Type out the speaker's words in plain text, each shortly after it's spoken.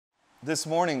This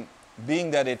morning, being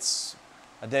that it's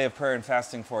a day of prayer and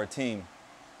fasting for our team,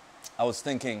 I was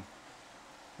thinking,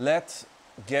 let's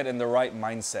get in the right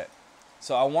mindset.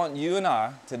 So I want you and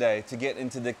I today to get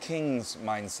into the king's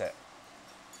mindset.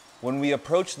 When we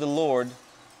approach the Lord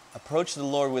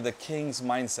with a king's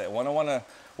mindset.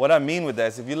 What I mean with that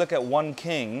is if you look at 1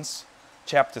 Kings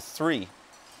chapter 3.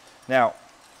 Now,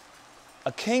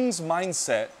 a king's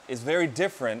mindset is very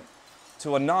different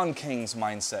to a non-king's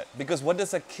mindset. Because what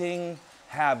does a king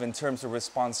have in terms of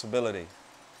responsibility?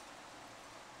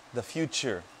 The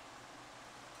future,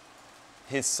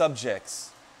 his subjects.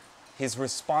 His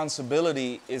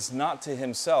responsibility is not to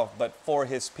himself, but for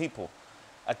his people.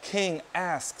 A king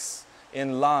asks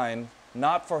in line,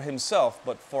 not for himself,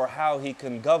 but for how he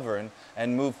can govern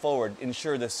and move forward,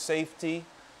 ensure the safety,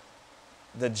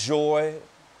 the joy,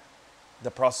 the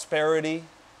prosperity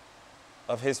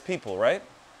of his people, right?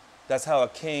 That's how a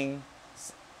king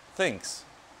thinks.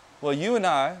 Well, you and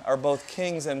I are both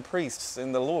kings and priests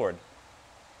in the Lord.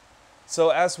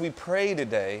 So as we pray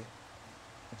today,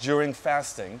 during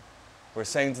fasting, we're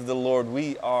saying to the Lord,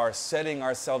 we are setting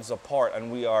ourselves apart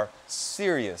and we are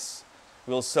serious.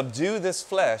 We'll subdue this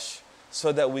flesh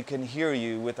so that we can hear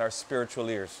you with our spiritual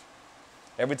ears.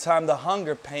 Every time the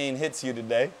hunger pain hits you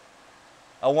today,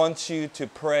 I want you to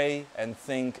pray and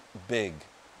think big,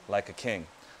 like a king.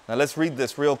 Now let's read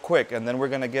this real quick and then we're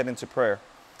going to get into prayer.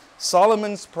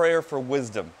 Solomon's prayer for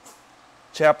wisdom,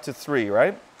 chapter 3,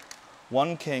 right?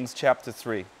 1 Kings chapter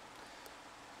 3.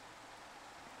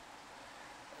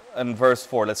 And verse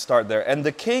 4, let's start there. And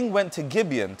the king went to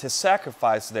Gibeon to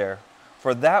sacrifice there,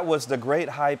 for that was the great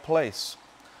high place.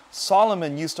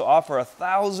 Solomon used to offer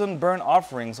 1,000 burnt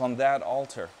offerings on that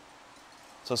altar.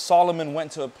 So Solomon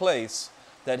went to a place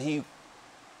that he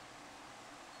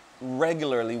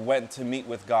regularly went to meet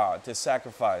with God, to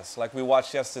sacrifice. Like we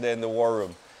watched yesterday in the war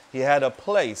room. He had a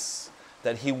place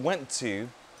that he went to,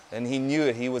 and he knew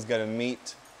that he was going to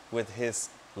meet with his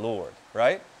Lord,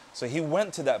 right? So he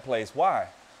went to that place. Why?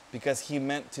 Because he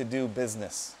meant to do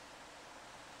business.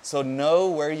 So know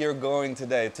where you're going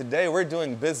today. Today we're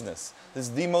doing business. This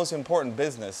is the most important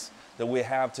business that we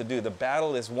have to do. The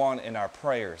battle is won in our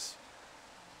prayers,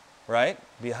 right?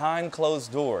 Behind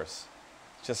closed doors.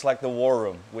 Just like the war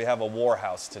room, we have a war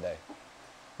house today,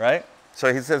 right?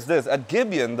 So he says this, at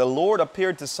Gibeon, the Lord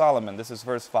appeared to Solomon, this is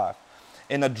verse 5,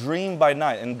 in a dream by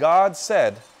night. And God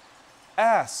said,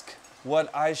 ask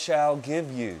what I shall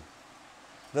give you.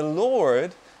 The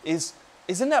Lord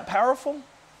isn't that powerful?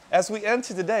 As we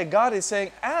enter today, God is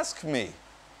saying, ask me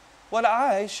what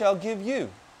I shall give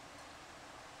you.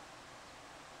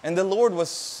 And the Lord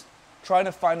was trying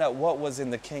to find out what was in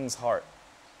the king's heart.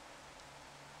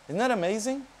 Isn't that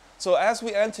amazing? So as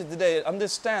we enter today,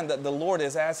 understand that the Lord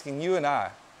is asking you and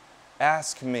I,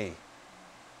 ask me.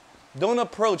 Don't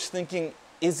approach thinking,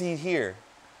 is he here?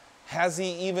 Has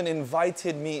he even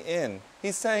invited me in?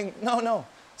 He's saying, no,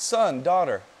 son,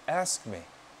 daughter, ask me.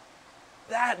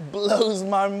 That blows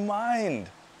my mind.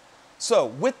 So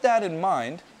with that in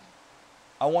mind,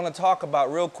 I want to talk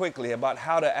about real quickly about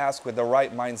how to ask with the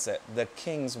right mindset, the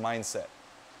king's mindset.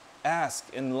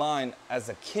 Ask in line as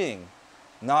a king,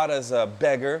 not as a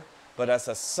beggar, but as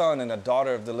a son and a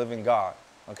daughter of the living God.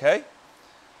 Okay?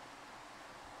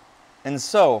 And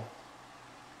so,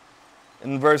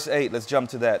 in verse 8, let's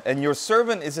jump to that. And your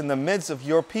servant is in the midst of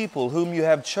your people whom you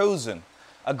have chosen,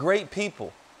 a great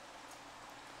people,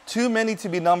 too many to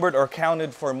be numbered or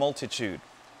counted for multitude.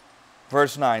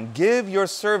 Verse 9, give your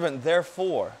servant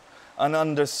therefore an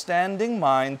understanding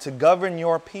mind to govern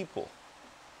your people,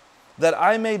 that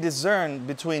I may discern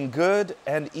between good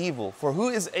and evil. For who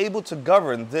is able to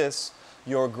govern this,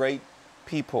 your great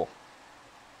people?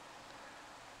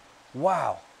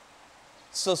 Wow.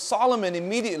 So Solomon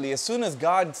immediately, as soon as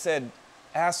God said,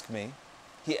 ask me,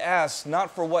 he asked not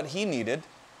for what he needed,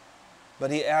 but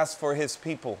he asked for his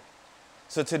people.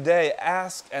 So today,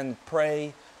 ask and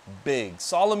pray big.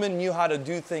 Solomon knew how to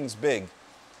do things big.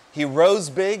 He rose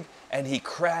big and he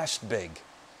crashed big.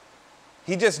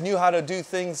 He just knew how to do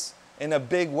things in a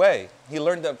big way. He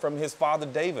learned that from his father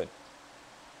David,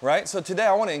 right? So today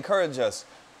I want to encourage us,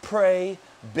 pray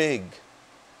big.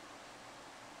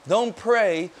 Don't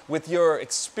pray with your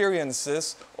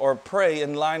experiences or pray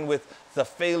in line with the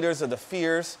failures or the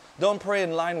fears. Don't pray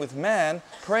in line with man.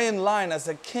 Pray in line as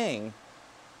a king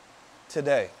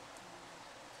today.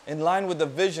 In line with the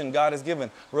vision God has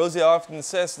given. Rosie often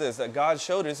says this, that God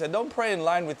showed her. He said, don't pray in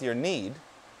line with your need,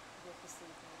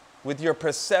 with your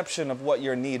perception of what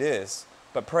your need is,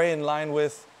 but pray in line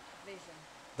with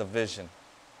the vision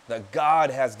that God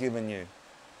has given you.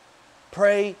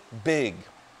 Pray big,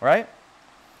 right?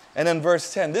 And then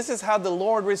verse 10, this is how the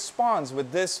Lord responds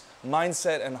with this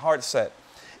mindset and heart set.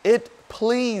 It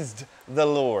pleased the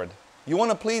Lord. You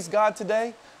want to please God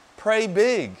today? Pray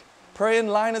big. Pray in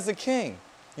line as a king.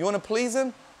 You want to please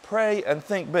Him? Pray and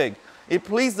think big. It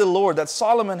pleased the Lord that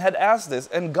Solomon had asked this,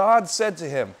 and God said to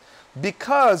him,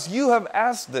 because you have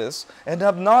asked this and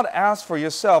have not asked for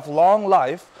yourself long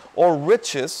life or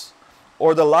riches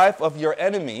or the life of your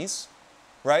enemies,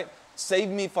 right? Save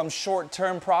me from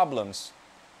short-term problems.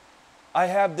 I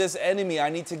have this enemy. I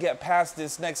need to get past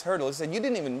this next hurdle. He said, you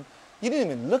didn't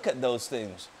even look at those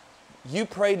things. You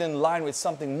prayed in line with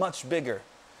something much bigger,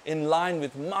 in line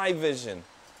with my vision,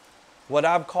 what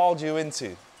I've called you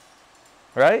into,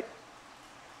 right?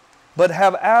 But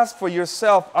have asked for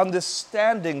yourself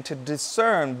understanding to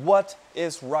discern what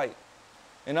is right.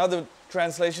 In other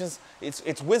translations,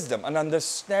 it's wisdom, an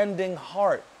understanding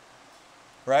heart,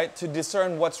 right? To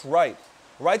discern what's right.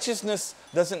 Righteousness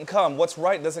doesn't come, what's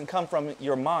right doesn't come from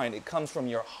your mind, it comes from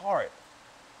your heart.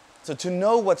 So to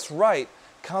know what's right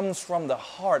comes from the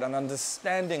heart, an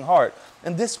understanding heart.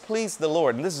 And this pleased the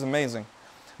Lord, and this is amazing.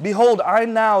 Behold, I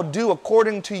now do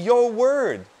according to your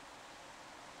word.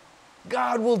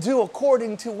 God will do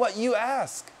according to what you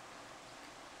ask.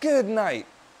 Good night.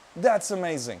 That's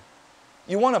amazing.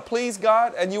 You want to please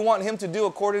God and you want Him to do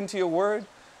according to your word?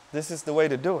 This is the way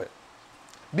to do it.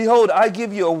 Behold, I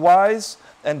give you a wise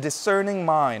and discerning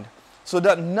mind, so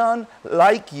that none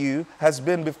like you has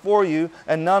been before you,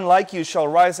 and none like you shall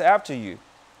rise after you.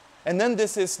 And then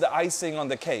this is the icing on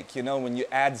the cake, you know, when you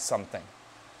add something.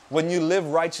 When you live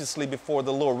righteously before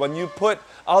the Lord, when you put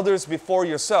others before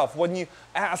yourself, when you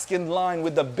ask in line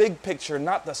with the big picture,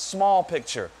 not the small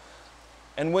picture.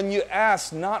 And when you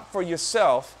ask not for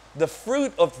yourself, the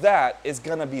fruit of that is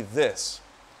going to be this.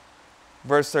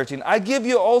 Verse 13, I give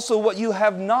you also what you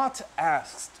have not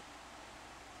asked.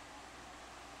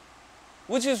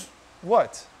 Which is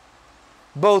what?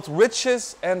 Both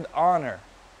riches and honor.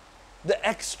 The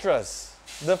extras,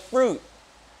 the fruit.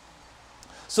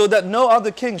 So that no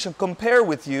other king shall compare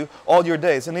with you all your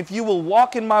days. And if you will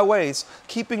walk in my ways,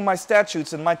 keeping my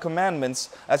statutes and my commandments,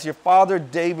 as your father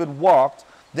David walked,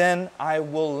 then I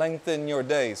will lengthen your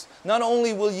days. Not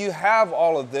only will you have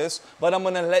all of this, but I'm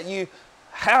going to let you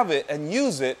have it and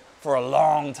use it for a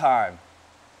long time.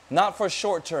 Not for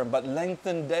short term, but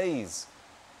lengthened days.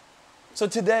 So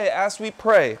today, as we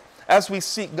pray, as we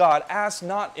seek God, ask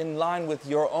not in line with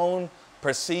your own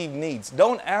perceived needs.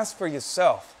 Don't ask for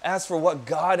yourself. Ask for what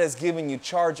God has given you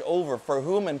charge over, for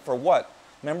whom and for what.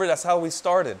 Remember, that's how we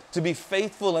started. To be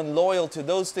faithful and loyal to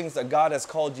those things that God has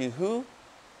called you who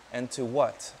and to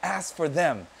what. Ask for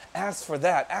them. Ask for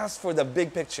that. Ask for the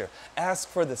big picture. Ask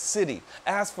for the city.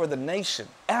 Ask for the nation.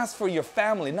 Ask for your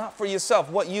family, not for yourself,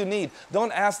 what you need.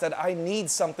 Don't ask that I need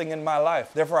something in my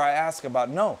life, therefore I ask about.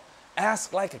 No.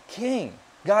 Ask like a king.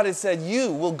 God has said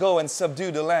you will go and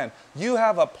subdue the land. You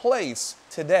have a place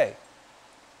today.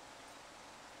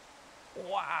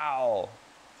 Wow.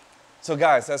 So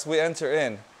guys, as we enter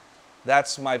in,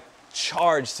 that's my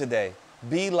charge today.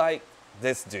 Be like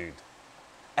this dude.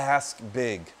 Ask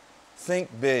big. Think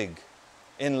big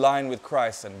in line with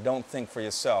Christ, and don't think for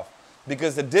yourself,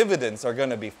 because the dividends are going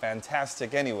to be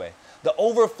fantastic anyway. The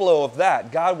overflow of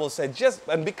that, God will say,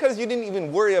 and because you didn't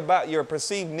even worry about your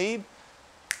perceived need,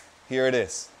 here it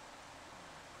is.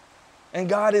 And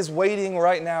God is waiting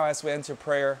right now as we enter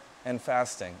prayer and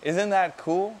fasting. Isn't that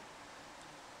cool?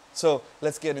 So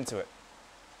let's get into it.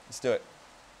 Let's do it.